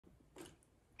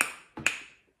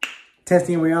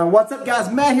Testing and we're on. What's up,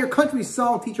 guys? Matt here, country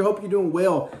song teacher. Hope you're doing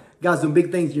well. Guys, doing big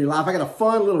things in your life. I got a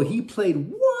fun little He Played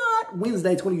What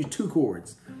Wednesday. It's going to use 2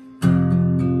 chords.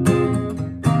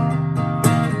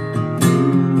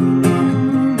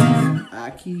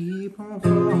 I keep on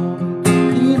falling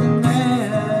in and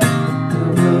out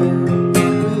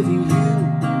with you.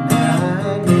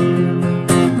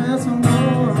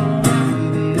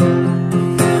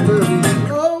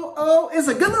 Oh, it's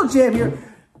a good little jam here.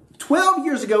 12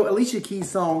 years ago, Alicia Keys'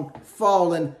 song,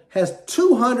 Fallin, has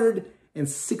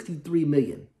 263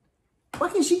 million. Why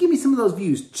can't she give me some of those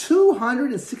views?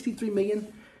 263 million?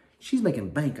 She's making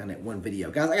bank on that one video.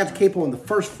 Guys, I got the capo on the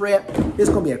 1st fret. It's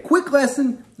going to be a quick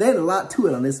lesson. They had a lot to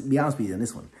it on this, to be honest with you, on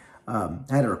this one. I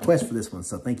had a request for this one,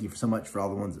 so thank you so much for all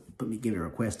the ones that gave me a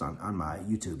request on my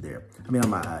YouTube there. I mean, on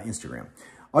my Instagram.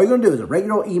 All you're going to do is a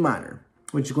regular E minor,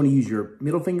 which is going to use your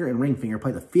middle finger and ring finger,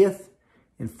 play the 5th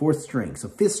and 4th string. So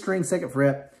 5th string, 2nd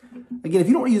fret. Again, if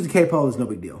you don't want to use the capo, it's no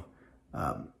big deal.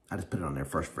 I just put it on there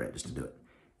 1st fret just to do it.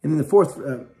 And then the 4th,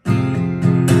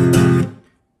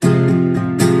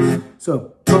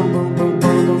 so boom, boom, boom,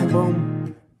 boom, boom,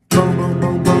 boom, boom, boom, boom,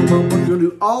 boom, boom, boom. You're gonna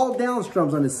do all down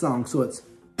strums on this song. So it's,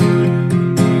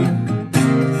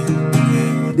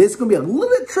 this is gonna be a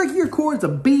little bit trickier chord. It's a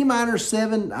B minor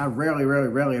 7. I rarely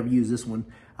ever use this one.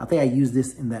 I think I used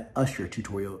this in that Usher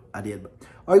tutorial I did. But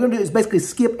all you're gonna do is basically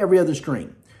skip every other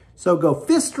string. So go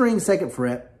 5th string, 2nd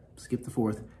fret, skip the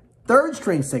 4th. 3rd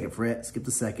string, 2nd fret, skip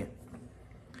the 2nd.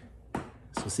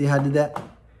 So see how I did that?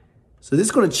 So this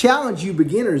is going to challenge you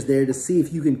beginners there to see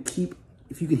if you can hit.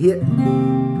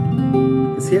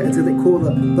 It's here. It's really cool.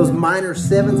 Those minor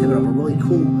 7s have a really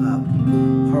cool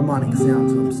harmonic sound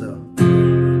to them. So.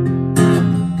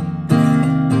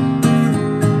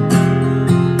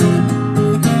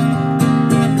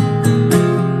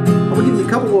 I'm going to give you a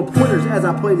couple little pointers as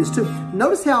I play this too.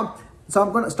 Notice how. So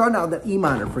I'm going to start out with that E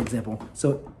minor, for example.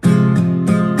 So.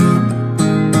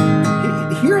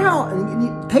 Hear how, and you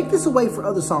take this away for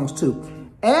other songs too.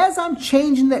 As I'm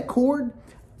changing that chord,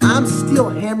 I'm still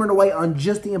hammering away on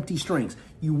just the empty strings.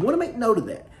 You want to make note of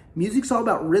that. Music's all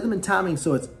about rhythm and timing,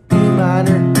 so it's E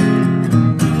minor.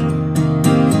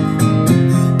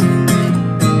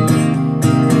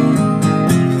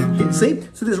 See?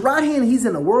 So this right hand, he's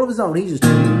in a world of his own. He's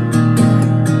just,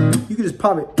 you can just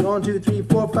pop it. 1, 2, 3,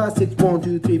 4, 5, 6. 1,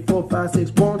 2, 3, 4, 5,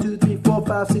 6. 1, 2, 3, 4,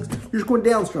 5, 6. You're just going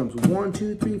down strums. 1,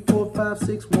 2, 3, 4, 5,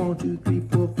 6. 1, 2, 3,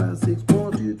 4, 5, 6.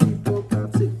 1, 2, 3, 4,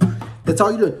 5, 6. That's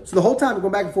all you're doing. So the whole time we're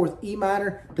going back and forth, E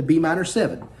minor to B minor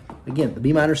 7. Again, the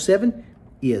B minor 7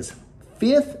 is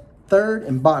 5th, 3rd,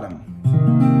 and bottom.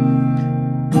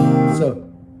 So.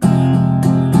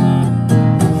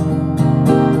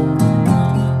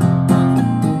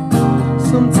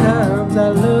 Sometimes I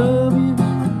love you.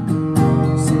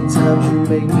 Sometimes you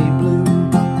make me blue.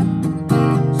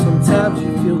 Sometimes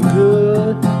you feel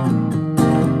good.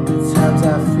 Sometimes I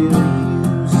feel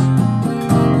used.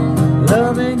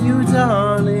 Loving you,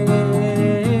 darling,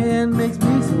 makes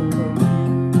me so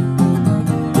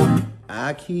confused.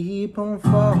 I keep on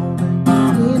falling in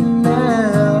and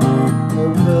out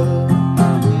of love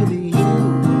with you.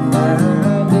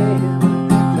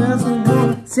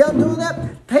 See how I'm doing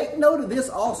that? Take note of this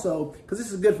also, because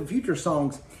this is good for future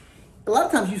songs. A lot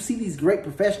of times you see these great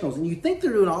professionals and you think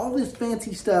they're doing all this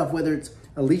fancy stuff, whether it's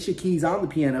Alicia Keys on the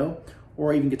piano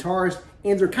or even guitarists,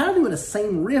 and they're kind of doing the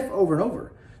same riff over and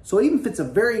over. So even if it's a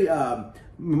very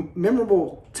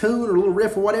memorable tune or a little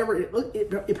riff or whatever,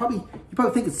 you probably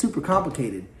think it's super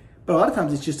complicated. But a lot of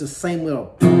times it's just the same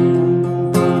little.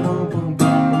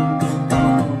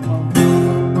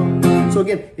 So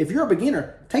again, if you're a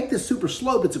beginner, take this super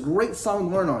slow, but it's a great song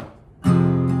to learn on.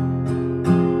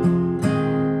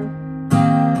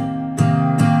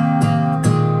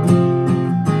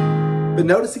 But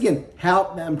notice again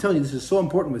how, I'm telling you, this is so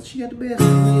important with She Got the Best of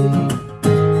Me.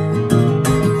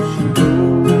 She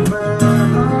broke my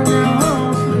heart,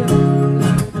 now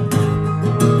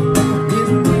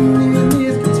isn't in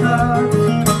this guitar.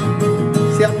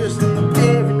 See,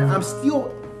 I'm still,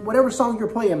 whatever song you're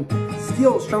playing,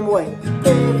 still strum away.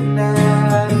 Every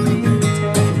night,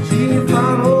 she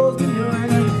follows me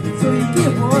around, so you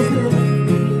get one left,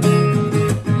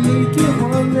 you get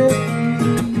one left.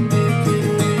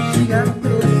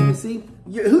 See,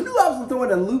 who knew I was going to throw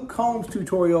in a Luke Combs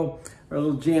tutorial or a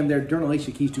little jam there during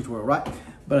Alicia Keys tutorial, right?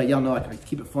 But y'all know I like to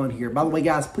keep it fun here. By the way,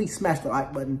 guys, please smash the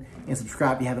like button and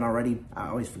subscribe if you haven't already. I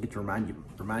always forget to remind you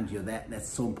of that. That's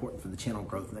so important for the channel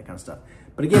growth and that kind of stuff.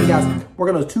 But again, guys, work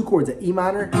on those 2 chords, the E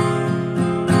minor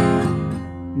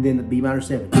and then the B minor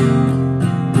 7.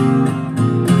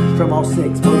 Strum all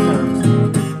 6 both times.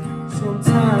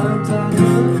 Sometimes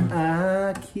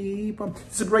I keep on.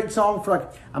 This is a great song for, like,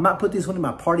 I might put this one in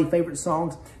my party favorite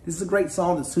songs. This is a great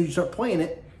song that as soon as you start playing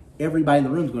it, everybody in the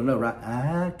room's gonna know, right?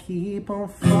 I keep on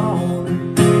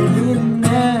falling in and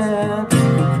out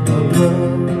of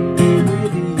love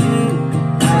with you.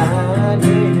 I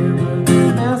never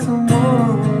found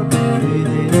someone with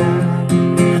it. I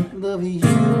love you.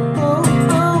 Oh,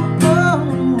 oh, oh,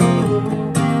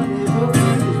 never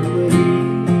feels away.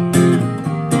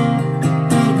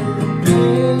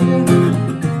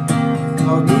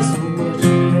 Cause me so much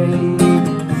pain.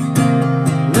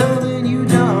 Loving you,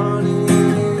 darling,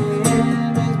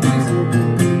 makes me so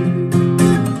blue.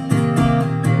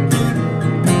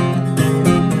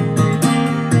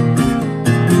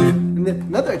 And then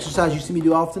another exercise you see me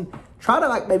do often, try to,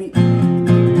 like, maybe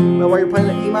while you're playing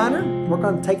the E minor, work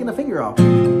on taking a finger off.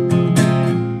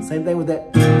 Same thing with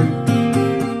that.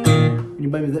 When you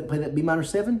play that B minor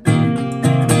 7,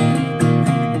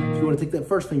 if you want to take that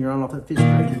first finger on off that 5th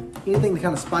string, anything to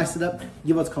kind of spice it up,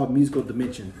 give what's called musical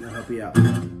dimension. That'll help you out.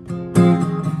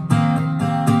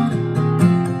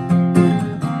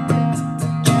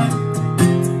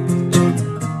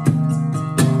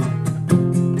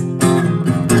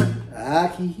 I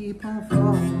keep on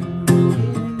falling.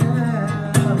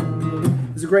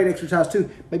 It's a great exercise too.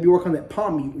 Maybe work on that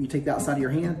palm. You take the outside of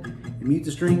your hand and mute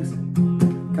the strings,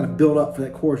 kind of build up for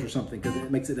that chorus or something, because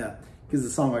it makes it gives the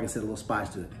song, like I said, a little spice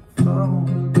to it.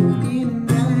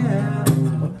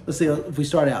 Let's see if we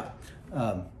start out.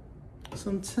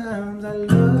 Sometimes I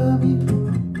love you.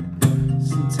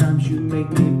 Sometimes you make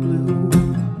me blue.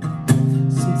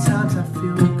 Sometimes I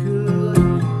feel good.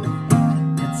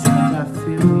 At times I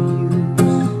feel used.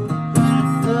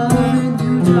 Loving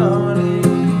you, darling.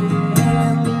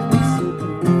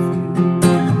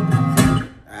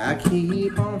 I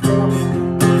keep on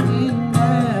falling in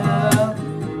love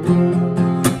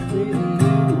with you.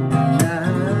 I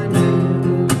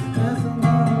never felt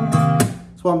alone.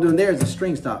 So what I'm doing there is a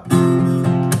string stop.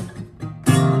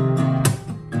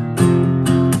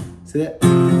 See that?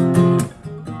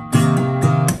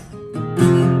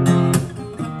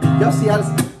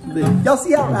 Y'all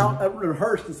see how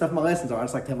rehearsed and stuff my lessons are. I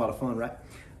just like to have a lot of fun, right?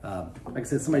 Like I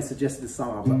said, somebody suggested this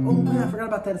song. I was like, oh man, I forgot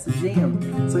about that. It's a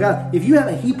jam. So guys, if you have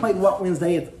a He Played What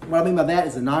Wednesday, what I mean by that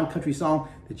is a non-country song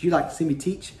that you'd like to see me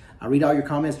teach. I read all your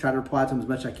comments, try to reply to them as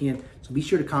much as I can. So be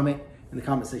sure to comment in the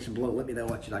comment section below. Let me know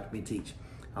what you'd like me to teach.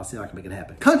 I'll see if I can make it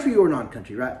happen. Country or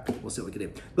non-country, right? We'll see what we can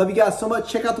do. Love you guys so much.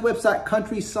 Check out the website,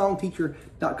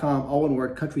 CountrySongTeacher.com. All one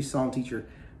word,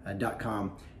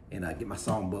 CountrySongTeacher.com. And get my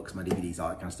songbooks, my DVDs, all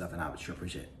that kind of stuff. And I would sure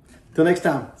appreciate it. Till next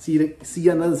time, see you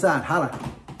on the other side. Holla.